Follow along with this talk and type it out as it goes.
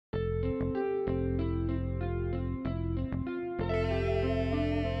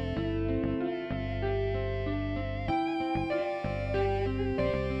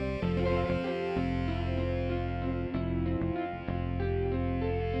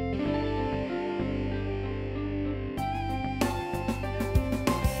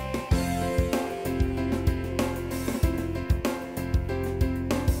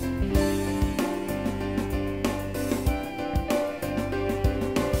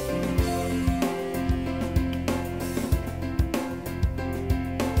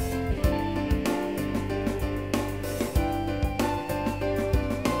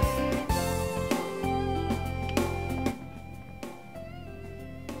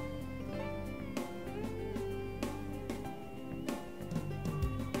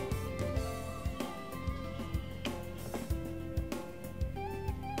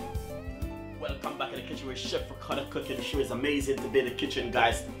kitchen with Chef Ricardo cooking. The show is amazing to be in the kitchen,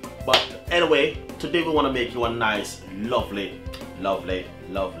 guys. But anyway, today we want to make you a nice, lovely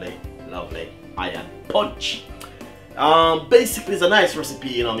iron punch. Basically it's a nice recipe,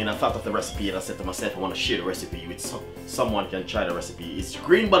 you know. I mean, I thought of the recipe and I said to myself I want to share the recipe with someone can try the recipe. It's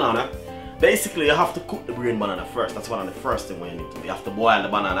green banana. Basically you have to cook the green banana first. That's one of the first thing you need to do. You have to boil the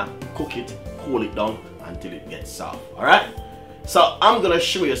banana, cook it, cool it down until it gets soft. Alright? So I'm gonna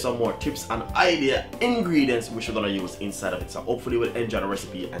show you some more tips and idea ingredients which we're gonna use inside of it. So hopefully you will enjoy the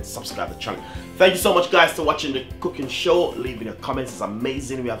recipe and subscribe to the channel. Thank you so much, guys, for watching the cooking show. Leaving your comments is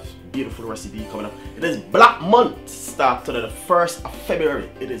amazing. We have beautiful recipe coming up. It is Black Month. Start today, the 1st of February.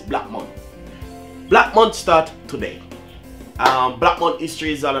 It is Black Month. Black Month start today. Black Month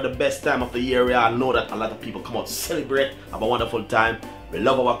history is one of the best time of the year. We all know that a lot of people come out to celebrate, have a wonderful time. We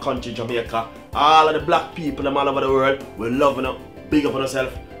love our country, Jamaica. All of the black people all over the world, we love it. Big up on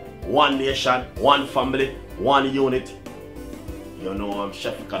ourselves. One nation, one family, one unit. You know what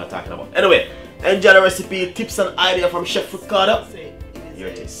Chef Ricardo talking about. Anyway, enjoy the recipe, tips and idea from Chef Ricardo. Here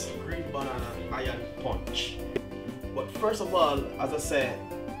it is. Green banana iron punch. But first of all, as I said,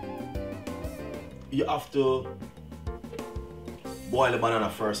 you have to boil the banana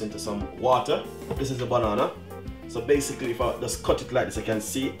first into some water. This is the banana. So basically, if I just cut it like this, you can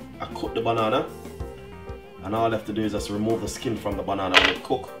see I cut the banana, and all I have to do is just remove the skin from the banana and it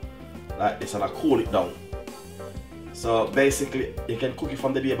cook like this, and I cool it down. So basically, you can cook it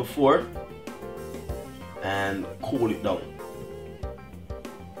from the day before and cool it down.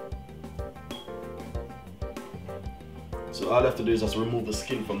 So all I have to do is just remove the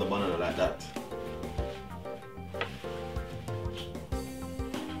skin from the banana like that.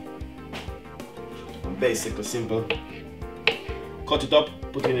 Basically simple. Cut it up,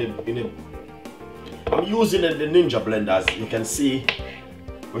 put it in a I'm using the Ninja blender, as you can see,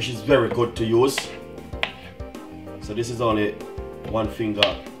 which is very good to use. So this is only 1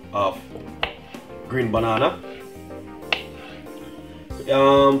 finger of green banana.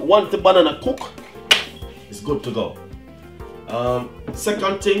 Once the banana cook, it's good to go.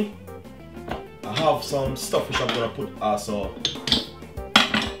 Second thing, I have some stuff which I'm gonna put also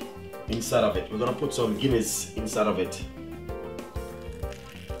inside of it. We're gonna put some Guinness inside of it.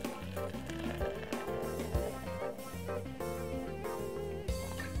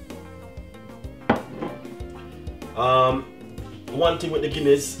 One thing with the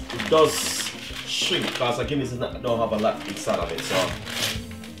Guinness, it does shrink because the Guinness don't have a lot inside of it. So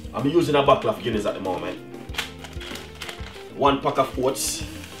I'm using a bottle of Guinness at the moment. 1 pack of oats,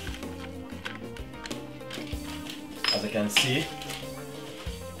 as you can see.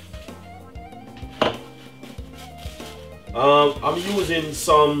 I'm using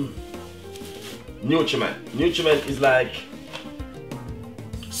some nutriment. Nutriment is like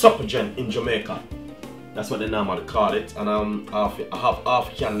supplement in Jamaica. That's what they normally call it. And I have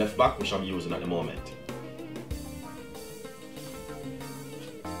half a can left back, which I'm using at the moment.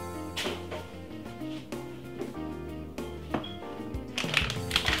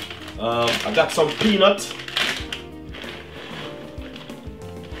 I got some peanut,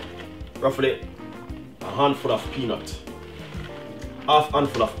 roughly a handful of peanut, half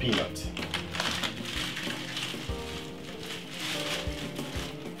handful of peanut,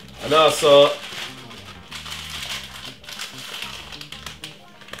 and also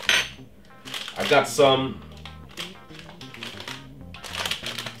I got some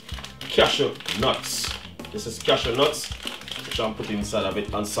cashew nuts. This is cashew nuts, which I'm putting inside of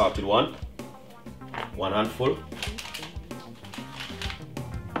it, unsalted one, 1 handful.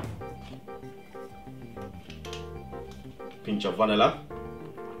 Pinch of vanilla.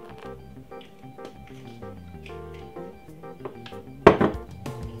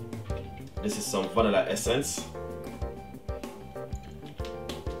 This is some vanilla essence.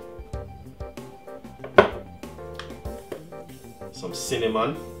 Some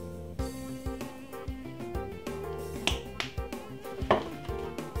cinnamon.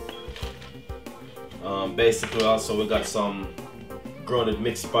 Basically also we got some grounded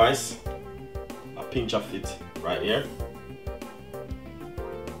mixed spice. A pinch of it right here.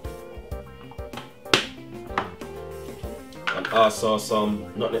 And also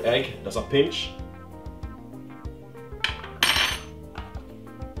some nutmeg egg, that's a pinch.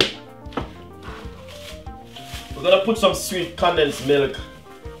 We're gonna put some sweet condensed milk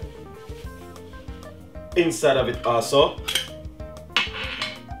inside of it also.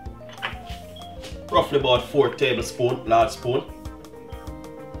 Roughly about 4 tablespoons, large spoon.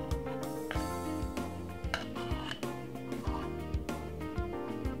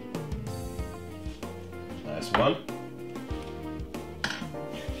 Nice one.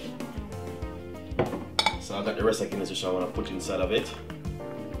 I got the rest of the Guinness which I want to put inside of it.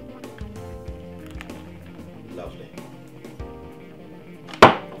 Lovely.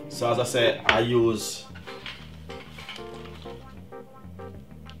 So as I said, I use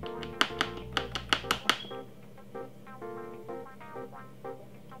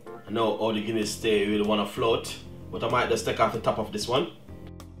I know all the Guinness stay will want to float, but I might just take off the top of this one.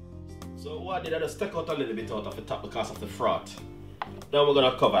 So what I did, I just take out a little bit out of the top because of the froth. Then we're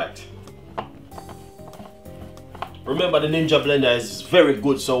gonna cover it. Remember, the Ninja blender is very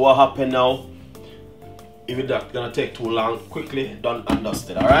good, so what happened now, if it's not gonna take too long, quickly done and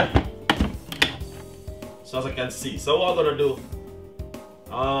dusted, alright? So as I can see, so what I'm gonna do,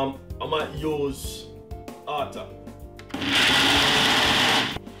 I might use water. Nice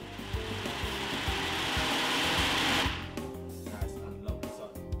and lovely,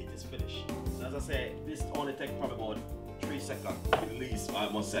 so it is finished. So as I say, this only takes probably about 3 seconds, at least, I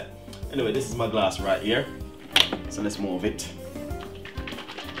must say. Anyway, this is my glass right here. So let's move it.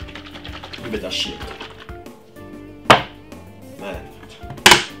 Give it a shake. Man,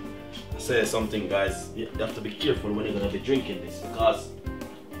 I say something, guys. You have to be careful when you're gonna be drinking this because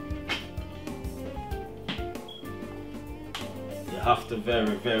you have to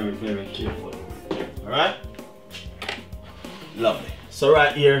very careful. Alright? Lovely. So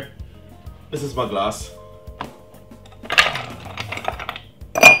right here, this is my glass.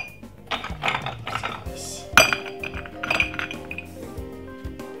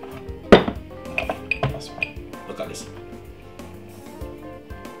 Look at this.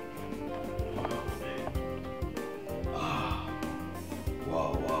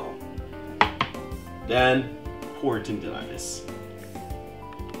 Wow. Then pour it into like this.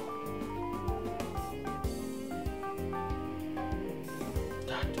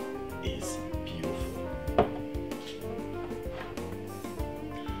 That is beautiful.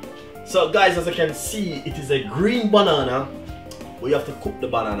 So guys, as you can see, it is a green banana. We have to cook the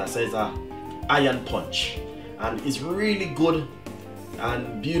banana, so it's a iron punch. And it's really good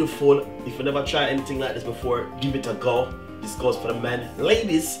and beautiful. If you never tried anything like this before, give it a go. This goes for the men.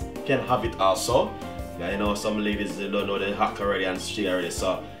 Ladies can have it also. Yeah, you know, some ladies, they don't know they hack already and straight already,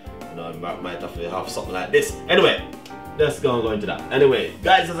 so you know, you might have to have something like this. Anyway, let's go into that. Anyway,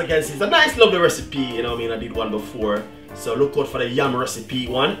 guys, as I can see, it's a nice lovely recipe, you know what I mean? I did one before, so look out for the yam recipe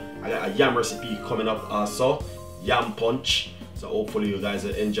one. I got a yam recipe coming up also, yam punch. So hopefully you guys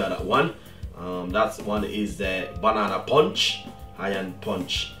will enjoy that one. That one is the banana punch, iron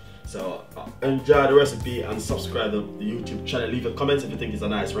punch. So enjoy the recipe and subscribe to the YouTube channel. Leave a comment if you think it's a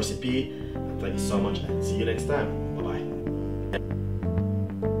nice recipe. And thank you so much and see you next time.